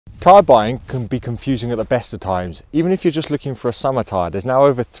Tyre buying can be confusing at the best of times. Even if you're just looking for a summer tyre, there's now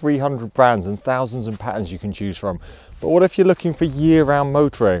over 300 brands and thousands of patterns you can choose from. But what if you're looking for year-round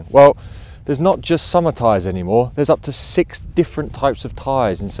motoring? Well, there's not just summer tyres anymore, there's up to 6 different types of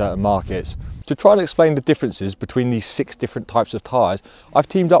tyres in certain markets. To try and explain the differences between these 6 different types of tyres, I've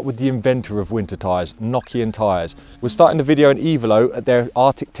teamed up with the inventor of winter tyres, Nordic tyres. We're starting the video in Ivalo at their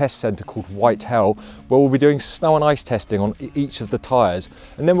Arctic test centre called White Hell, where we'll be doing snow and ice testing on each of the tyres.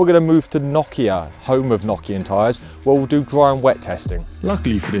 And then we're going to move to Nokia, home of Nordic tyres, where we'll do dry and wet testing.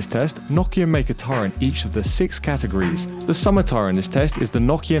 Luckily for this test, Nokia make a tyre in each of the 6 categories. The summer tyre in this test is the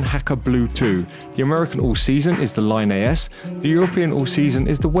Nokian Hacker Blue 2, the American All-Season is the Line AS, the European All-Season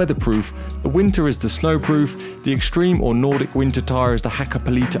is the Weatherproof, the winter is the Snowproof, the Extreme or Nordic winter tyre is the Hacker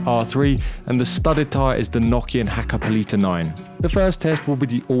Palita R3, and the studded tyre is the Nokian Hacker Palita 9. The first test will be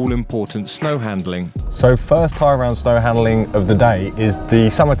the all-important snow handling. So first tyre round snow handling of the day is the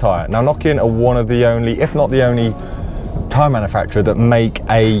summer tyre. Now Nokian are one of the only, if not the only, tyre manufacturer that make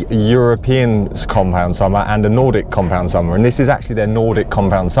a European compound summer and a Nordic compound summer, and this is actually their Nordic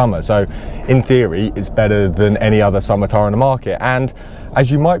compound summer, so in theory it's better than any other summer tyre on the market. And as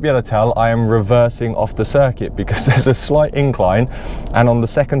you might be able to tell, I am reversing off the circuit because there's a slight incline, and on the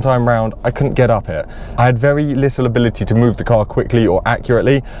second time round I couldn't get up it. I had very little ability to move the car quickly or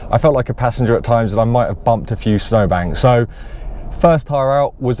accurately. I felt like a passenger at times and I might have bumped a few snowbanks. So first tyre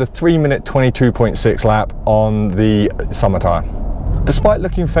out was the 3-minute 22.6 lap on the summer tyre. Despite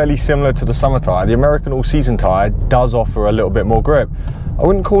looking fairly similar to the summer tyre, the American All-Season tyre does offer a little bit more grip. I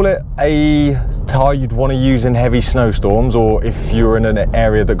wouldn't call it a tyre you'd want to use in heavy snowstorms or if you're in an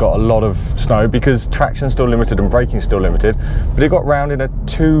area that got a lot of snow, because traction's still limited and braking's still limited, but it got round in a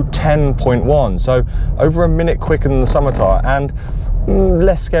 2:10.1, so over a minute quicker than the summer tyre and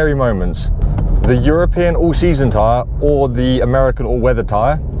less scary moments. The European All-Season tyre or the American All-Weather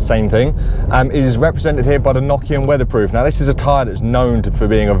tyre, same thing, is represented here by the Nokian Weatherproof. Now this is a tyre that's known for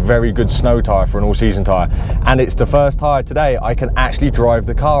being a very good snow tyre for an all-season tyre, and it's the first tyre today I can actually drive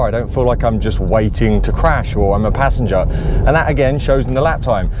the car. I don't feel like I'm just waiting to crash or I'm a passenger, and that again shows in the lap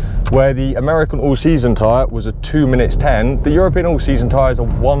time. Where the American All-Season tyre was a 2 minutes 10, the European All-Season tyre is a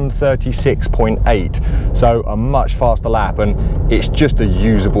 1:36.8, so a much faster lap, and it's just a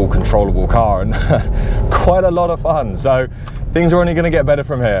usable, controllable car and quite a lot of fun, so things are only going to get better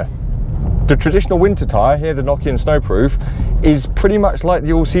from here. The traditional winter tyre, here the Nokian Snowproof, is pretty much like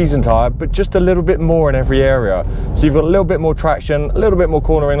the all-season tyre, but just a little bit more in every area. So you've got a little bit more traction, a little bit more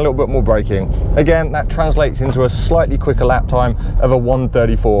cornering, a little bit more braking. Again, that translates into a slightly quicker lap time of a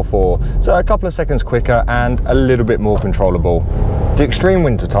 1:34.4. So a couple of seconds quicker and a little bit more controllable. The extreme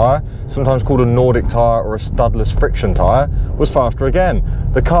winter tyre, sometimes called a Nordic tyre or a studless friction tyre, was faster again.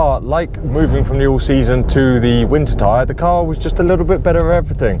 The car, like moving from the all-season to the winter tyre, the car was just a little bit better at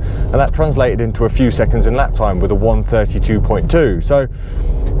everything, and that translated into a few seconds in lap time with a 1:32.2. So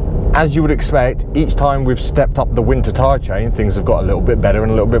as you would expect, each time we've stepped up the winter tyre chain, things have got a little bit better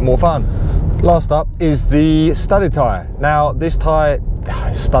and a little bit more fun. Last up is the studded tyre. Now this tyre,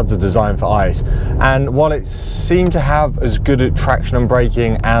 studs are designed for ice, and while it seemed to have as good at traction and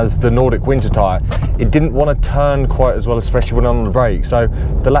braking as the Nordic winter tyre, it didn't want to turn quite as well, especially when on the brake, so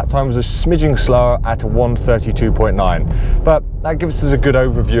the lap time was a smidging slower at a 1:32.9. But that gives us a good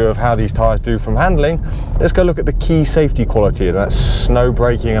overview of how these tyres do from handling. Let's go look at the key safety quality, and that's snow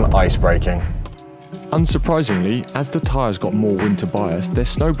braking and ice braking. Unsurprisingly, as the tyres got more winter bias, their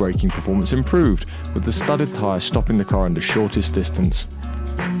snow braking performance improved, with the studded tyre stopping the car in the shortest distance.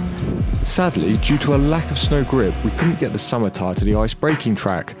 Sadly, due to a lack of snow grip, we couldn't get the summer tyre to the ice braking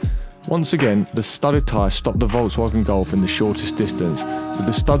track. Once again, the studded tyre stopped the Volkswagen Golf in the shortest distance, with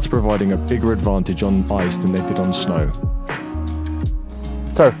the studs providing a bigger advantage on ice than they did on snow.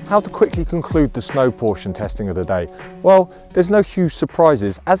 So, how to quickly conclude the snow portion testing of the day? Well, there's no huge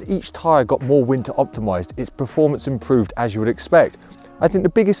surprises. As each tyre got more winter optimised, its performance improved as you would expect. I think the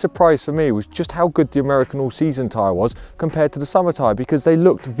biggest surprise for me was just how good the American All-Season tyre was compared to the summer tyre, because they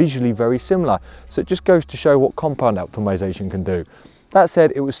looked visually very similar. So it just goes to show what compound optimisation can do. That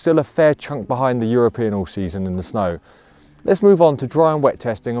said, it was still a fair chunk behind the European All-Season in the snow. Let's move on to dry and wet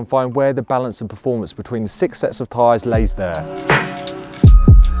testing and find where the balance and performance between the 6 sets of tyres lays there.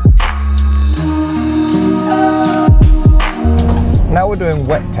 Now with doing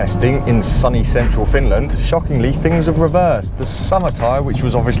wet testing in sunny central Finland, shockingly things have reversed. The summer tyre, which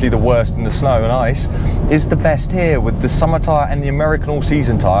was obviously the worst in the snow and ice, is the best here, with the summer tyre and the American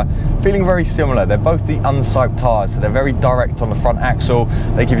all-season tyre feeling very similar. They're both the unsiped tyres, so they're very direct on the front axle.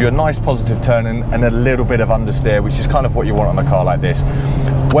 They give you a nice positive turn-in and a little bit of understeer, which is kind of what you want on a car like this.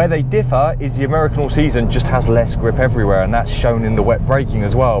 Where they differ is the American all-season just has less grip everywhere, and that's shown in the wet braking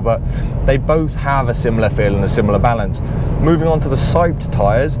as well, but they both have a similar feel and a similar balance. Moving on to the siped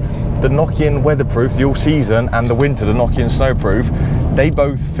tyres, the Nokian weatherproof, the all-season, and the winter, the Nokian snowproof, they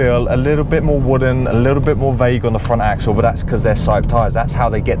both feel a little bit more wooden, a little bit more vague on the front axle, but that's because they're siped tyres. That's how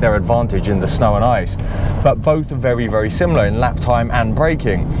they get their advantage in the snow and ice. But both are very, very similar in lap time and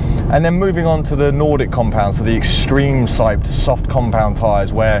braking. And then moving on to the Nordic compounds, so the extreme siped soft compound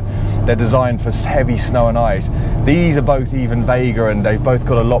tyres where they're designed for heavy snow and ice. These are both even vaguer and they've both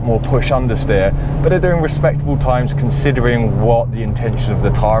got a lot more push understeer, but they're doing respectable times considering what the intention of the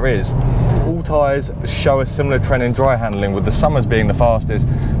tyre is. All tyres show a similar trend in dry handling, with the summers being the fastest,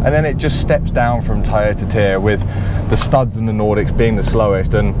 and then it just steps down from tyre to tier, with the studs and the Nordics being the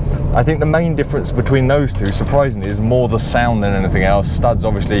slowest. And I think the main difference between those two, surprisingly, is more the sound than anything else. Studs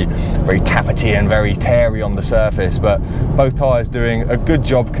obviously very tappety and very teary on the surface, but both tyres doing a good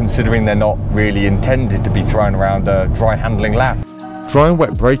job considering they're not really intended to be thrown around a dry handling lap. Dry and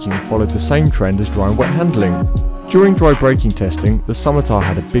wet braking followed the same trend as dry and wet handling. During dry braking testing, the summer tyre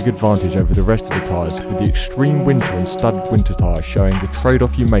had a big advantage over the rest of the tyres, with the extreme winter and stud winter tyre showing the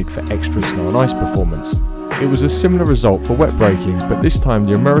trade-off you make for extra snow and ice performance. It was a similar result for wet braking, but this time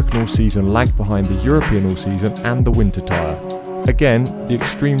the American all-season lagged behind the European all-season and the winter tyre. Again, the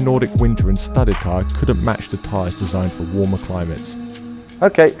extreme Nordic winter and studded tyre couldn't match the tyres designed for warmer climates.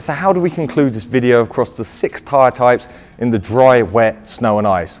 Okay, so how do we conclude this video across the 6 tyre types in the dry, wet, snow and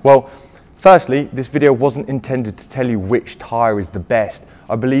ice? Well, firstly, this video wasn't intended to tell you which tyre is the best.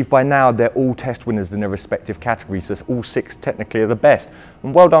 I believe by now they're all test winners in their respective categories, so all 6 technically are the best.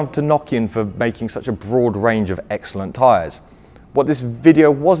 And well done to Nokian for making such a broad range of excellent tyres. What this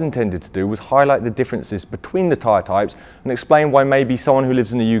video was intended to do was highlight the differences between the tyre types and explain why maybe someone who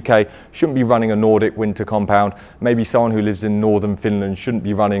lives in the UK shouldn't be running a Nordic winter compound, maybe someone who lives in northern Finland shouldn't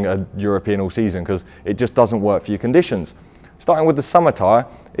be running a European all-season, because it just doesn't work for your conditions. Starting with the summer tyre,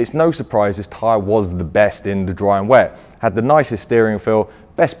 it's no surprise this tyre was the best in the dry and wet, had the nicest steering feel,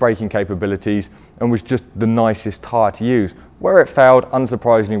 best braking capabilities, and was just the nicest tyre to use. Where it failed,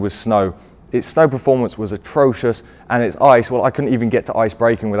 unsurprisingly, was snow. Its snow performance was atrocious, and its ice, well, I couldn't even get to ice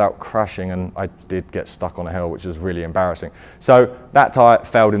braking without crashing, and I did get stuck on a hill, which was really embarrassing. So that tyre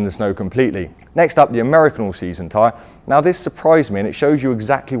failed in the snow completely. Next up, the American all-season tyre. Now this surprised me, and it shows you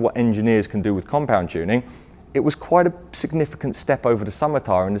exactly what engineers can do with compound tuning. It was quite a significant step over the summer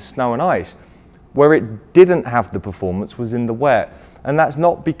tyre in the snow and ice. Where it didn't have the performance was in the wet. And that's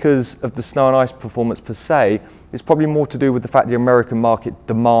not because of the snow and ice performance per se, it's probably more to do with the fact the American market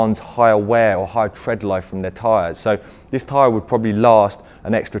demands higher wear or higher tread life from their tyres. So this tyre would probably last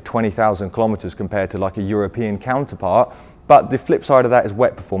an extra 20,000 kilometres compared to like a European counterpart. But the flip side of that is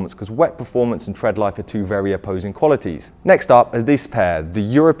wet performance, because wet performance and tread life are two very opposing qualities. Next up are this pair, the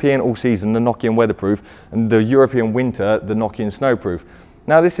European all-season, the Nokian weatherproof, and the European winter, the Nokian snowproof.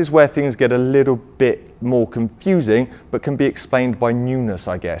 Now this is where things get a little bit more confusing, but can be explained by newness,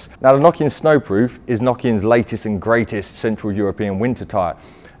 I guess. Now the Nokian snowproof is Nokian's latest and greatest Central European winter tyre.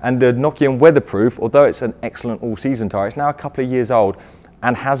 And the Nokian weatherproof, although it's an excellent all-season tyre, it's now a couple of years old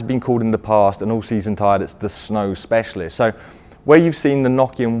and has been called in the past an all-season tyre that's the snow specialist. So where you've seen the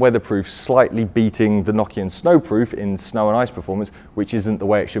Nokian weatherproof slightly beating the Nokian snowproof in snow and ice performance, which isn't the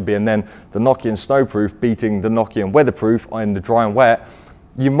way it should be, and then the Nokian snowproof beating the Nokian weatherproof in the dry and wet,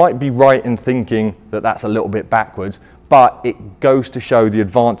 you might be right in thinking that that's a little bit backwards, but it goes to show the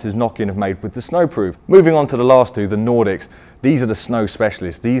advances Nokian have made with the snowproof. Moving on to the last two, the Nordics. These are the snow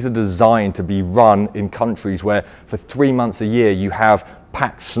specialists. These are designed to be run in countries where for 3 months a year you have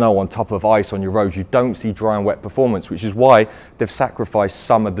packed snow on top of ice on your roads. You don't see dry and wet performance, which is why they've sacrificed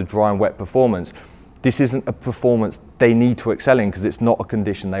some of the dry and wet performance. This isn't a performance they need to excel in, because it's not a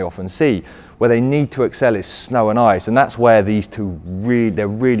condition they often see. Where they need to excel is snow and ice, and that's where these two they're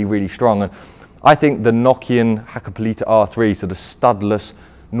really strong. And I think the Nokian Hakkapeliitta R3, so the studless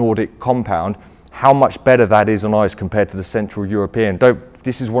Nordic compound, how much better that is on ice compared to the Central European.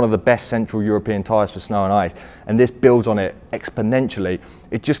 This is one of the best Central European tyres for snow and ice, and this builds on it exponentially.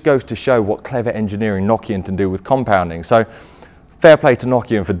 It just goes to show what clever engineering Nokian can do with compounding. So fair play to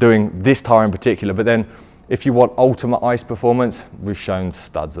Nokian for doing this tyre in particular, but then If you want ultimate ice performance, we've shown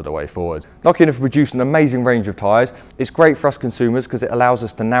studs are the way forward. Nokian have produced an amazing range of tyres. It's great for us consumers because it allows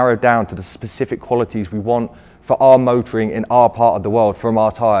us to narrow down to the specific qualities we want for our motoring in our part of the world from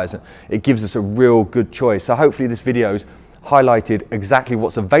our tyres. It gives us a real good choice. So hopefully this video's highlighted exactly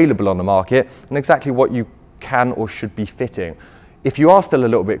what's available on the market and exactly what you can or should be fitting. If you are still a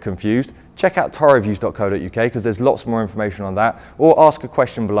little bit confused, check out tyrereviews.co.uk because there's lots more information on that, or ask a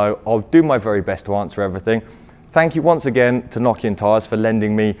question below. I'll do my very best to answer everything. Thank you once again to Nokian Tyres for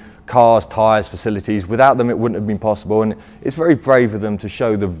lending me cars, tyres, facilities. Without them it wouldn't have been possible, and it's very brave of them to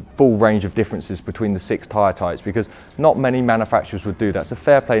show the full range of differences between the 6 tyre types because not many manufacturers would do that. So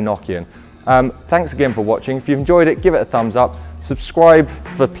fair play Nokian. Thanks again for watching. If you've enjoyed it, give it a thumbs up, subscribe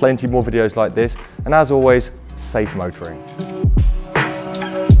for plenty more videos like this, and as always, safe motoring.